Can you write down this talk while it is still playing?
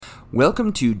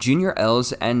Welcome to Junior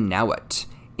L's and Now What,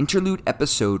 Interlude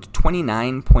Episode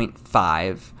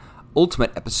 29.5,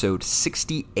 Ultimate Episode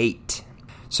 68.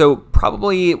 So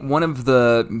probably one of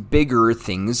the bigger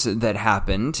things that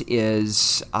happened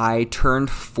is I turned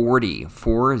 40.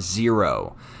 For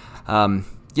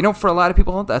a lot of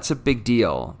people, that's a big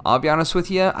deal. I'll be honest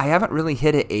with you, I haven't really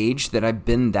hit an age that I've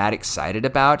been that excited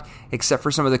about, except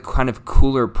for some of the kind of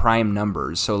cooler prime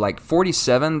numbers. So like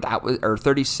 47, or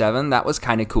 37, that was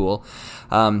kind of cool.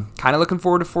 Kind of looking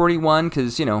forward to 41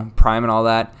 because, prime and all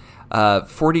that.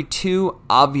 42,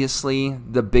 obviously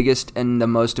the biggest and the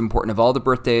most important of all the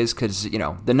birthdays because,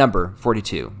 the number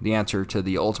 42, the answer to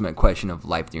the ultimate question of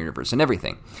life, the universe, and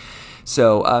everything.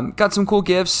 So, got some cool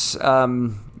gifts,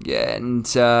 the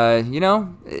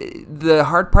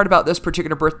hard part about this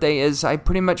particular birthday is I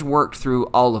pretty much worked through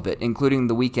all of it, including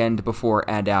the weekend before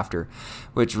and after,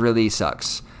 which really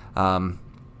sucks.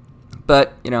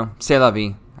 But, c'est la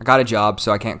vie. I got a job,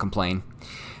 so I can't complain.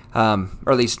 Or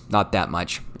at least not that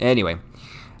much. Anyway,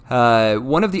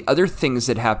 one of the other things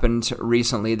that happened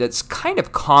recently that's kind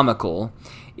of comical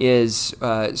is,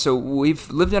 so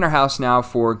we've lived in our house now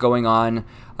for going on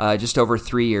just over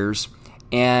 3 years.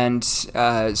 And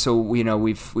so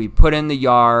we put in the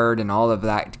yard and all of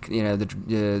that,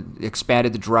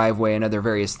 expanded the driveway and other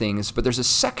various things. But there's a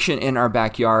section in our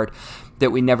backyard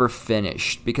that we never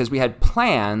finished because we had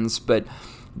plans, but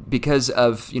because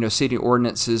of city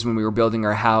ordinances when we were building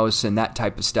our house and that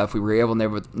type of stuff, we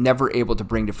were never able to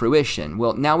bring to fruition.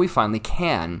 Well, now we finally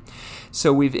can.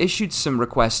 So we've issued some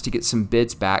requests to get some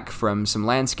bids back from some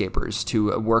landscapers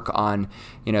to work on,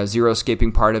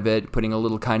 xeriscaping part of it, putting a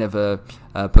little kind of a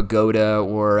pagoda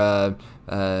or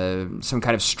some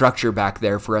kind of structure back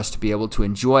there for us to be able to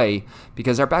enjoy,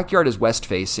 because our backyard is west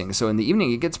facing. So in the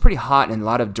evening, it gets pretty hot and a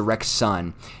lot of direct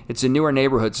sun. It's a newer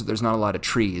neighborhood, so there's not a lot of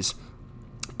trees.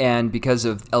 And because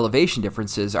of elevation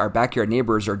differences, our backyard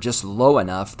neighbors are just low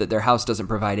enough that their house doesn't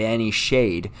provide any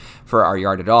shade for our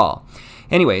yard at all.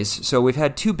 Anyways, so we've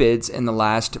had 2 bids in the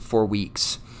last 4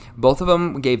 weeks. Both of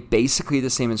them gave basically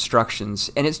the same instructions,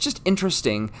 and it's just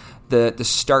interesting the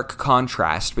stark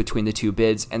contrast between the 2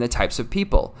 bids and the types of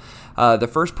people. The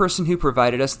first person who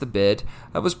provided us the bid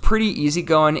was pretty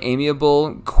easygoing,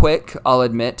 amiable, quick, I'll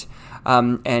admit,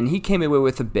 and he came away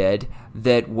with a bid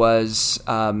that was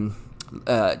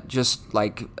just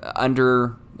like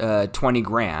under 20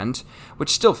 grand, which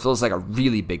still feels like a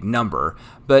really big number.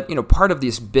 But, part of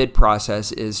this bid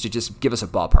process is to just give us a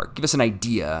ballpark, give us an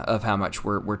idea of how much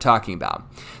we're talking about.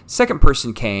 Second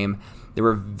person came. They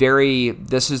were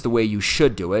this is the way you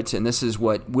should do it, and this is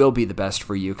what will be the best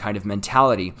for you kind of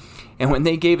mentality. And when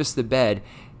they gave us the bid,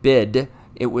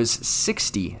 it was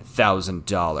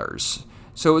 $60,000.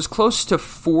 So it was close to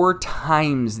 4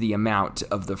 times the amount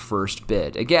of the first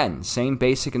bid. Again, same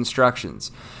basic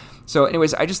instructions. So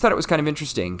anyways, I just thought it was kind of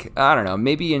interesting. I don't know,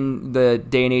 maybe in the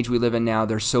day and age we live in now,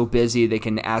 they're so busy they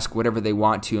can ask whatever they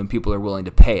want to and people are willing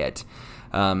to pay it.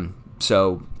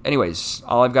 So anyways,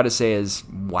 all I've got to say is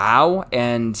wow,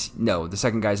 and no, the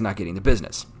second guy's not getting the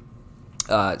business.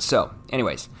 So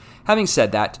anyways, having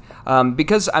said that,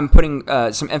 because I'm putting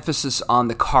some emphasis on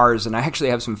the cars, and I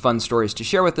actually have some fun stories to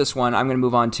share with this one, I'm going to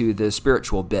move on to the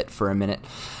spiritual bit for a minute.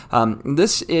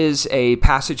 This is a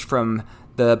passage from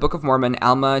the Book of Mormon,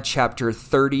 Alma, chapter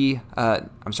 30,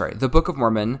 the Book of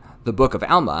Mormon, the Book of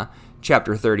Alma,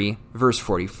 chapter 30, verse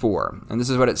 44. And this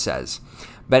is what it says.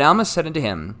 But Alma said unto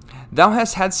him, Thou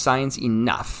hast had signs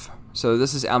enough. So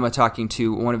this is Alma talking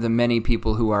to one of the many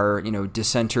people who are,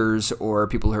 dissenters or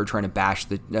people who are trying to bash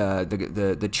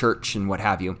the church and what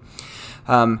have you.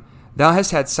 Thou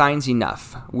hast had signs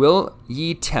enough. Will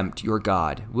ye tempt your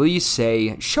God? Will ye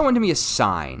say, Show unto me a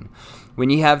sign, when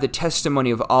ye have the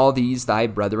testimony of all these thy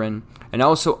brethren, and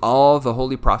also all the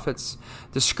holy prophets?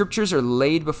 The scriptures are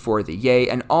laid before thee, yea,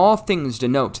 and all things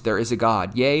denote there is a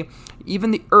God, yea,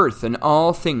 even the earth and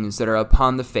all things that are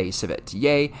upon the face of it,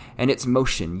 yea, and its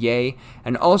motion, yea,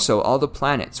 and also all the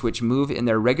planets which move in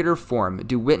their regular form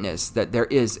do witness that there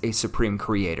is a supreme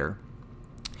creator.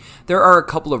 There are a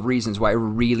couple of reasons why I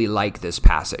really like this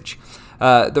passage.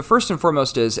 The first and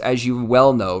foremost is, as you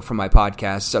well know from my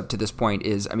podcasts up to this point,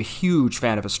 is I'm a huge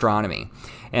fan of astronomy.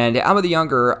 And Alma the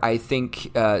Younger, I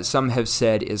think some have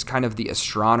said, is kind of the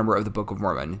astronomer of the Book of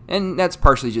Mormon. And that's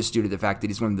partially just due to the fact that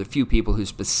he's one of the few people who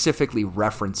specifically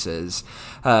references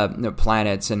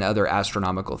planets and other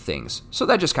astronomical things. So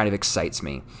that just kind of excites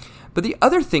me. But the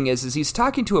other thing is he's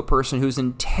talking to a person who's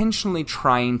intentionally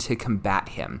trying to combat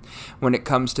him when it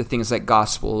comes to things like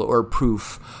gospel or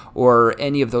proof or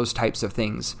any of those types of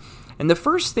things. And the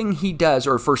first thing he does,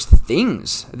 or first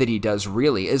things that he does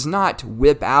really, is not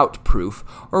whip out proof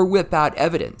or whip out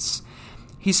evidence.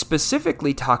 he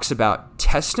specifically talks about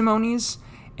testimonies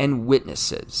and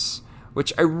witnesses,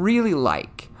 which I really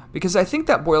like, because I think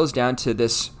that boils down to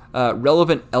this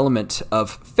relevant element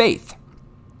of faith,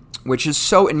 which is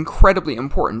so incredibly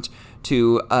important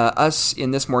to us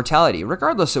in this mortality,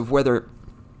 regardless of whether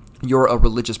you're a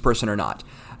religious person or not.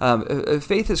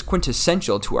 Faith is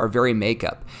quintessential to our very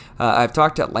makeup. I've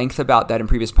talked at length about that in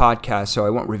previous podcasts, so I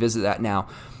won't revisit that now.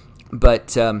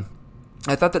 But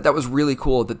I thought that was really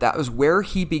cool, that was where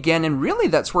he began, and really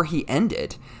that's where he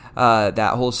ended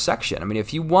that whole section. I mean,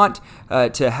 if you want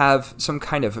to have some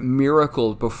kind of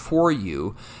miracle before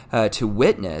you to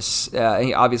witness,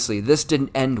 obviously this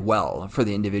didn't end well for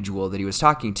the individual that he was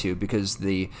talking to, because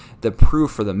the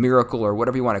proof or the miracle or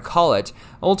whatever you want to call it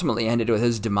ultimately ended with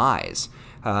his demise.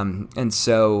 And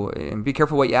so be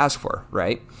careful what you ask for,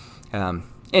 right?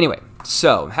 Anyway,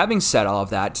 so having said all of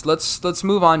that, let's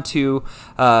move on to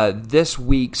this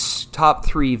week's top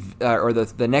three, or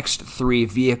the next three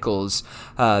vehicles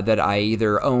that I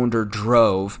either owned or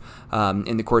drove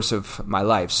in the course of my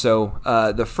life. So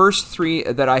the first three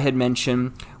that I had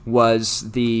mentioned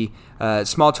was the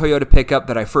small Toyota pickup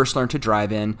that I first learned to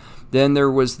drive in. Then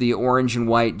there was the orange and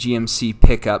white GMC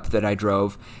pickup that I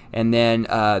drove. And then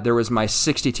there was my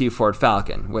 62 Ford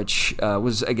Falcon, which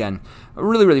was, again, a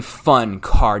really, really fun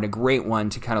car and a great one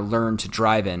to kind of learn to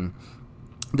drive in.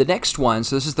 The next one,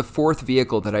 so this is the fourth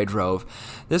vehicle that I drove.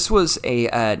 This was a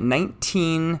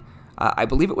I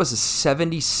believe it was a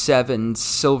 77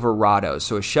 Silverado,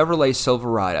 so a Chevrolet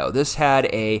Silverado. This had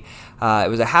it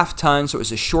was a half ton, so it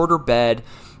was a shorter bed.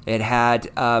 It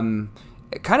had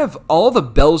kind of all the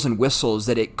bells and whistles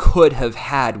that it could have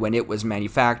had when it was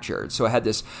manufactured. So it had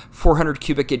this 400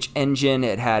 cubic inch engine.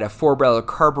 It had a 4-barrel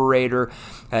carburetor.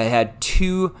 It had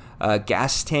two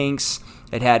gas tanks.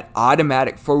 It had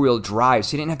automatic 4-wheel drive,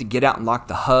 so you didn't have to get out and lock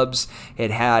the hubs.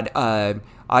 It had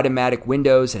automatic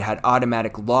windows. It had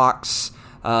automatic locks.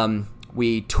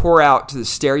 We tore out the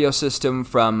stereo system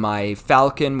from my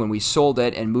Falcon when we sold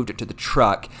it and moved it to the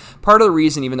truck. Part of the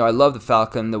reason, even though I love the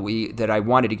Falcon, that I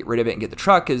wanted to get rid of it and get the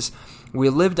truck is we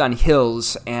lived on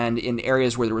hills and in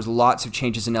areas where there was lots of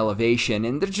changes in elevation,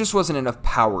 and there just wasn't enough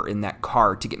power in that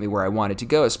car to get me where I wanted to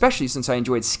go, especially since I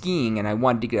enjoyed skiing and I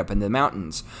wanted to get up in the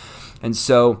mountains. And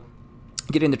so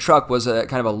getting the truck was a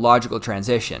kind of a logical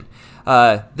transition.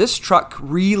 This truck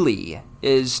really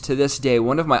is, to this day,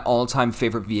 one of my all-time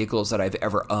favorite vehicles that I've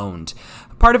ever owned.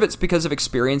 Part of it's because of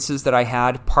experiences that I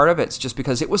had. Part of it's just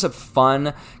because it was a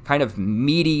fun, kind of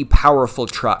meaty, powerful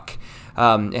truck.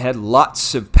 It had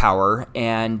lots of power,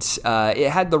 and it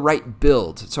had the right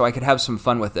build, so I could have some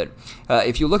fun with it.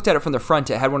 If you looked at it from the front,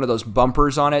 it had one of those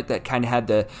bumpers on it that kind of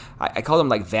had I call them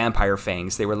like vampire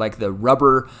fangs. They were like the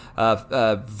rubber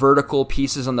vertical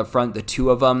pieces on the front, the two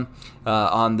of them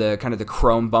on the kind of the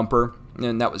chrome bumper,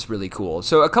 and that was really cool.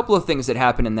 So a couple of things that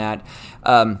happened in that.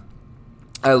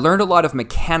 I learned a lot of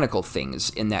mechanical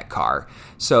things in that car.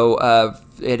 So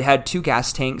it had two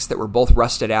gas tanks that were both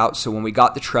rusted out. So when we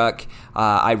got the truck,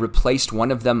 I replaced one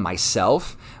of them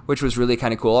myself, which was really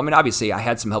kind of cool. I mean, obviously, I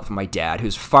had some help from my dad,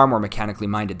 who's far more mechanically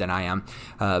minded than I am.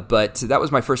 But that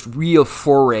was my first real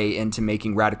foray into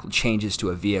making radical changes to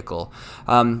a vehicle.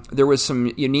 There was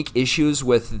some unique issues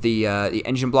with the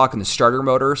engine block and the starter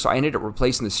motor. So I ended up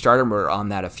replacing the starter motor on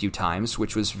that a few times,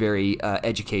 which was very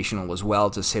educational as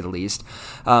well, to say the least.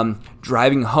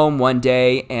 Driving home one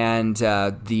day, and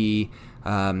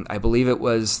I believe it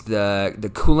was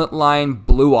the coolant line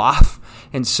blew off,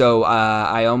 and so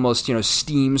I almost,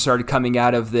 steam started coming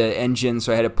out of the engine,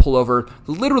 so I had to pull over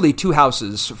literally 2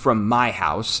 houses from my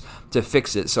house to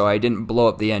fix it, so I didn't blow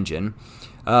up the engine.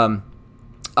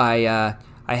 I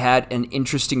had an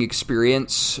interesting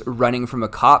experience running from a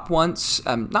cop once.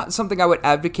 Not something I would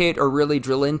advocate or really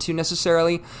drill into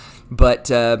necessarily,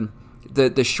 but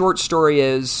the short story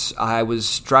is I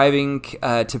was driving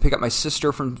to pick up my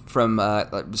sister from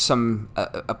some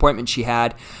appointment she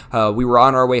had. We were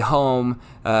on our way home.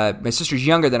 My sister's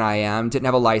younger than I am, didn't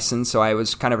have a license, so I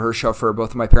was kind of her chauffeur. Both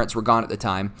of my parents were gone at the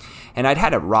time, and I'd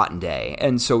had a rotten day.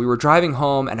 And so we were driving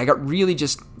home, and I got really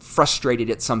just frustrated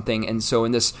at something. And so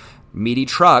in this meaty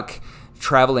truck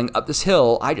traveling up this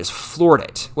hill, I just floored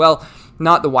it. Well,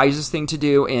 not the wisest thing to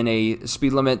do in a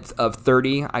speed limit of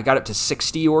 30. I got up to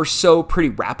 60 or so pretty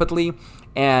rapidly,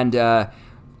 and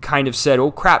kind of said,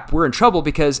 oh crap, we're in trouble,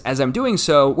 because as I'm doing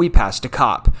so, we passed a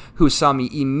cop who saw me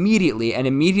immediately and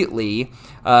immediately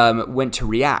went to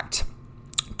react.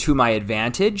 To my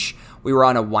advantage, we were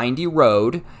on a windy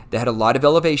road that had a lot of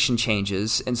elevation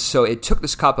changes, and so it took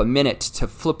this cop a minute to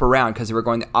flip around because they were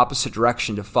going the opposite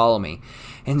direction to follow me.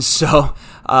 And so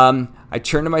I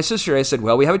turned to my sister and I said,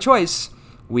 well, we have a choice.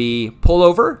 We pull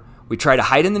over, we try to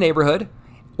hide in the neighborhood,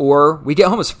 or we get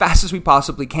home as fast as we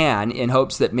possibly can in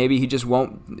hopes that maybe he just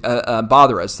won't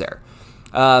bother us there.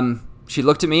 She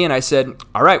looked at me and I said,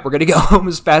 all right, we're going to go home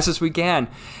as fast as we can.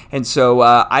 And so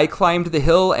I climbed the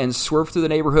hill and swerved through the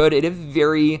neighborhood at a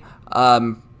very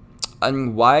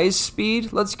unwise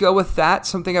speed. Let's go with that.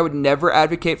 Something I would never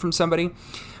advocate from somebody.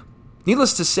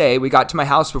 Needless to say, we got to my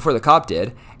house before the cop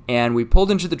did, and we pulled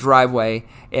into the driveway,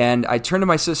 and I turned to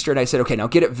my sister and I said, okay, now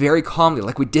get it very calmly,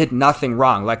 like we did nothing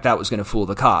wrong, like that was going to fool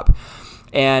the cop.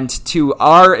 And to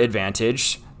our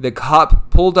advantage, the cop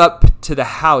pulled up to the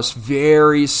house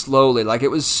very slowly, like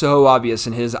it was so obvious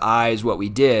in his eyes what we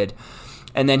did,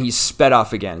 and then he sped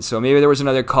off again. So maybe there was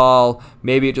another call,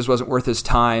 maybe it just wasn't worth his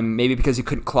time, maybe because he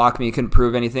couldn't clock me, he couldn't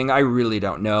prove anything, I really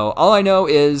don't know. All I know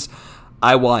is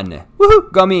I won.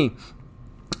 Woohoo, go me.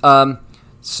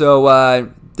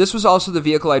 This was also the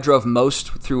vehicle I drove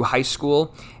most through high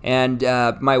school, and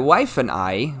my wife and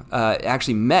I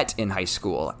actually met in high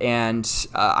school, and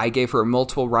I gave her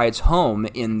multiple rides home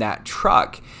in that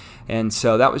truck, and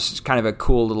so that was just kind of a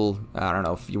cool little, I don't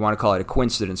know if you want to call it a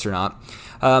coincidence or not.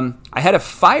 I had a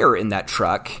fire in that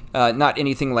truck, not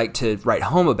anything like to write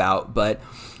home about, but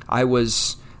I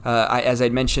was... as I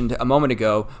mentioned a moment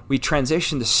ago, we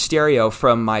transitioned the stereo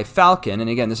from my Falcon, and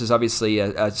again, this is obviously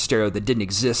a stereo that didn't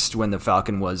exist when the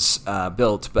Falcon was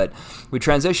built, but we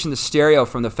transitioned the stereo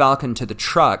from the Falcon to the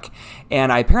truck,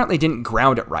 and I apparently didn't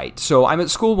ground it right. So I'm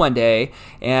at school one day,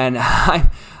 and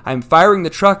I'm firing the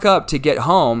truck up to get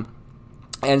home,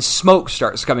 and smoke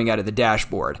starts coming out of the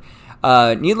dashboard.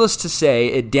 Needless to say,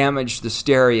 it damaged the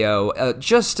stereo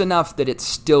just enough that it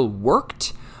still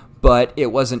worked, but it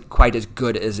wasn't quite as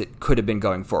good as it could have been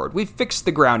going forward. We fixed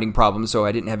the grounding problem, so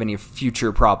I didn't have any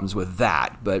future problems with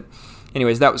that. But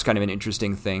anyways, that was kind of an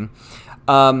interesting thing.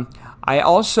 I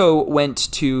also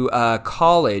went to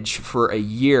college for a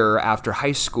year after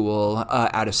high school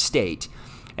out of state.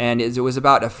 And it was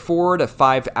about a 4 to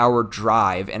 5 hour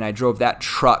drive, and I drove that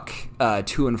truck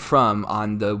to and from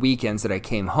on the weekends that I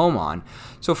came home on.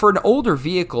 So for an older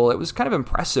vehicle, it was kind of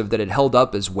impressive that it held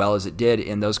up as well as it did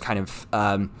in those kind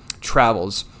of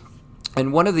travels.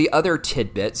 And one of the other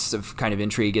tidbits of kind of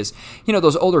intrigue is,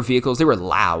 those older vehicles, they were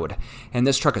loud, and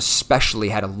this truck especially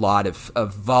had a lot of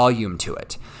volume to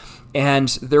it. And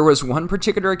there was one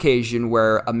particular occasion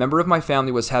where a member of my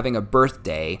family was having a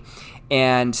birthday,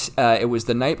 and it was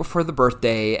the night before the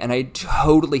birthday, and I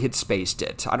totally had spaced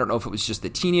it. I don't know if it was just the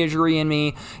teenagery in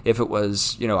me, if it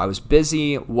was, I was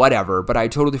busy, whatever, but I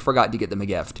totally forgot to get them a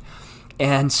gift.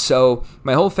 And so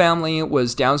my whole family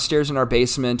was downstairs in our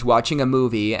basement watching a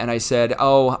movie, and I said,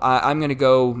 I'm going to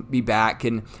go be back.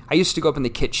 And I used to go up in the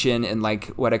kitchen in like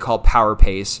what I call power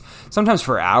pace, sometimes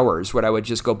for hours, where I would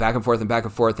just go back and forth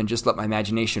and just let my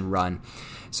imagination run.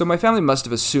 So my family must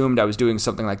have assumed I was doing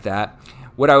something like that.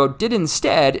 What I did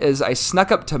instead is I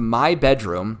snuck up to my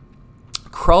bedroom,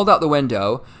 crawled out the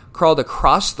window, crawled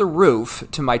across the roof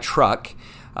to my truck,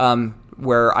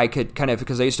 where I could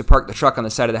because I used to park the truck on the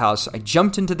side of the house, I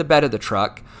jumped into the bed of the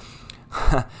truck,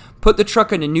 put the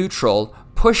truck into neutral,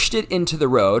 pushed it into the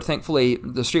road. Thankfully,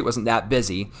 the street wasn't that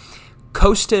busy.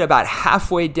 Coasted about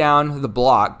halfway down the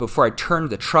block before I turned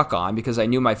the truck on because I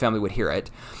knew my family would hear it.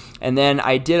 And then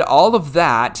I did all of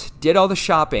that, did all the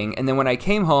shopping, and then when I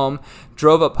came home,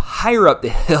 drove up higher up the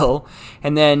hill,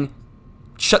 and then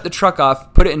shut the truck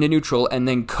off, put it into neutral, and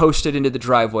then coasted into the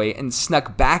driveway and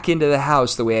snuck back into the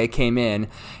house the way I came in,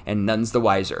 and none's the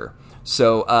wiser.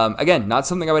 So, again, not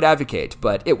something I would advocate,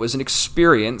 but it was an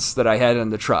experience that I had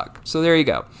on the truck. So there you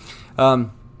go.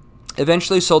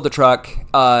 Eventually sold the truck.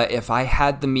 If I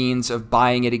had the means of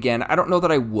buying it again, I don't know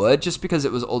that I would, just because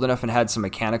it was old enough and had some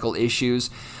mechanical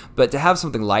issues. But to have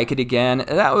something like it again,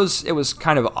 it was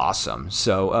kind of awesome.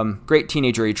 So great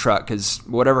teenagery truck, because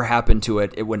whatever happened to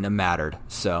it, it wouldn't have mattered.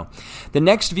 So the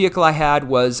next vehicle I had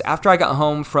was after I got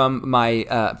home from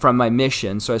my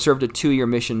mission. So I served a 2-year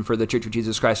mission for the Church of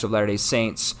Jesus Christ of Latter-day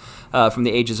Saints from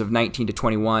the ages of 19 to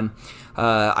 21.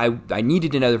 I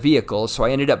needed another vehicle, so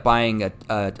I ended up buying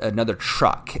another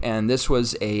truck, and this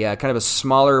was a kind of a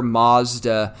smaller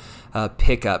Mazda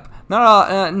pickup.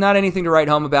 Not anything to write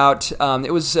home about.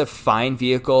 It was a fine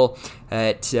vehicle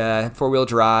at 4-wheel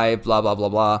drive, blah, blah, blah,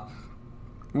 blah.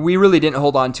 We really didn't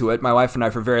hold on to it, my wife and I,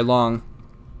 for very long.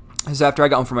 Because after I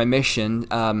got home from my mission,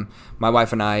 my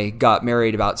wife and I got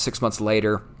married about 6 months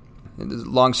later.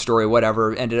 Long story,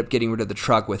 whatever, ended up getting rid of the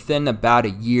truck within about a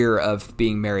year of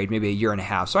being married, maybe a year and a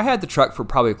half. So I had the truck for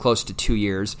probably close to 2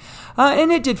 years,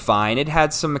 and it did fine. It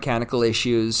had some mechanical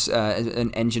issues,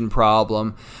 an engine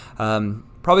problem.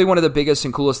 Probably one of the biggest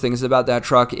and coolest things about that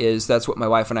truck is that's what my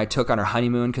wife and I took on our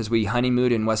honeymoon, because we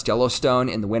honeymooned in West Yellowstone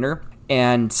in the winter.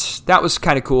 And that was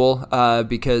kind of cool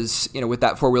because, with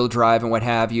that four-wheel drive and what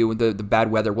have you, the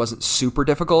bad weather wasn't super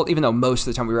difficult, even though most of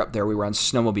the time we were up there, we were on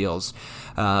snowmobiles.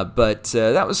 But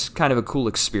that was kind of a cool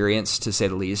experience, to say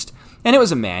the least. And it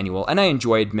was a manual, and I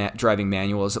enjoyed driving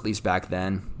manuals, at least back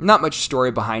then. Not much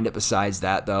story behind it besides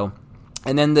that, though.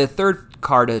 And then the third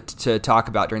car to talk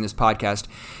about during this podcast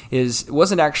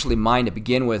wasn't actually mine to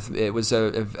begin with. It was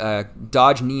a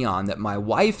Dodge Neon that my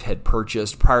wife had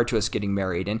purchased prior to us getting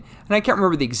married. And I can't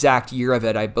remember the exact year of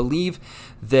it. I believe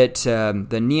that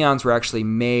the Neons were actually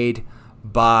made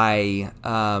by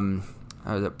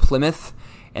Plymouth,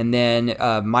 and then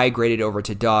migrated over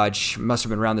to Dodge. Must have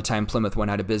been around the time Plymouth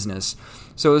went out of business.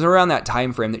 So it was around that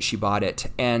time frame that she bought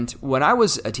it. And when I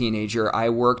was a teenager, I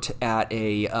worked at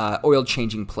a oil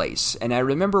changing place. And I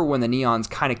remember when the Neons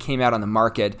kind of came out on the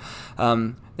market,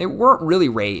 they weren't really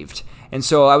raved. And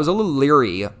so I was a little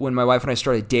leery when my wife and I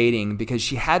started dating because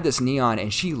she had this Neon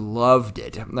and she loved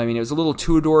it. I mean, it was a little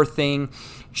two-door thing.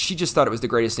 She just thought it was the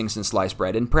greatest thing since sliced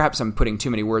bread. And perhaps I'm putting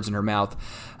too many words in her mouth,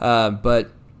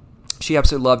 but she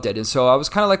absolutely loved it. And so I was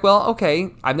kind of like, well,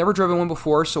 okay, I've never driven one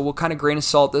before, so we'll kind of grain of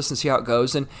salt this and see how it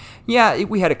goes. And yeah,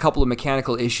 we had a couple of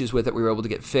mechanical issues with it we were able to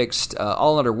get fixed,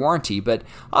 all under warranty. But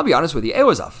I'll be honest with you, it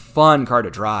was a fun car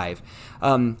to drive.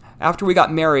 After we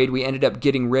got married, we ended up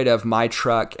getting rid of my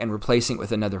truck and replacing it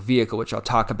with another vehicle, which I'll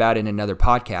talk about in another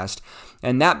podcast.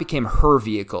 And that became her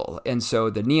vehicle. And so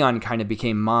the Neon kind of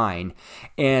became mine.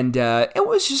 And it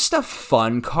was just a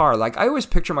fun car. Like, I always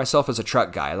picture myself as a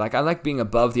truck guy. Like, I like being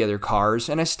above the other cars,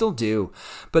 and I still do.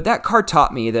 But that car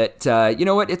taught me that, you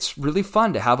know what, it's really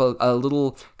fun to have a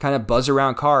little kind of buzz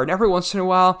around car. And every once in a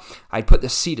while, I'd put the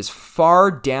seat as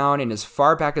far down and as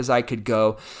far back as I could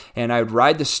go. And I would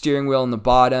ride the steering wheel in the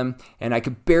bottom, and I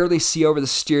could barely see over the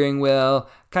steering wheel.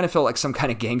 Kind of felt like some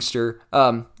kind of gangster.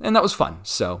 And that was fun.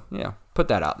 So, yeah. Put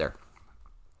that out there.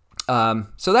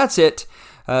 So that's it.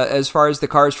 As far as the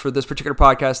cars for this particular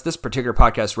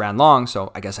podcast ran long,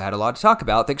 so I guess I had a lot to talk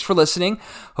about. Thanks for listening.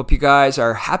 Hope you guys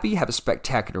are happy, have a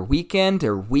spectacular weekend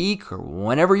or week or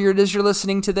whenever it is you're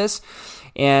listening to this.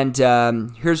 And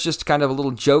here's just kind of a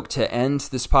little joke to end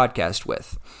this podcast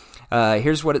with.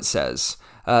 Here's what it says.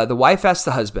 The wife asks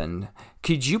the husband,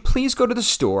 "Could you please go to the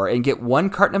store and get 1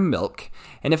 carton of milk,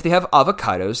 and if they have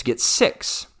avocados, get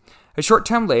 6. A short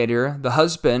time later, the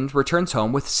husband returns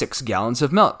home with 6 gallons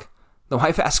of milk. The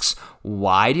wife asks,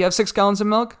 "Why do you have 6 gallons of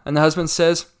milk?" And the husband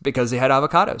says, "Because they had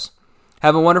avocados."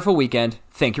 Have a wonderful weekend.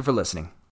 Thank you for listening.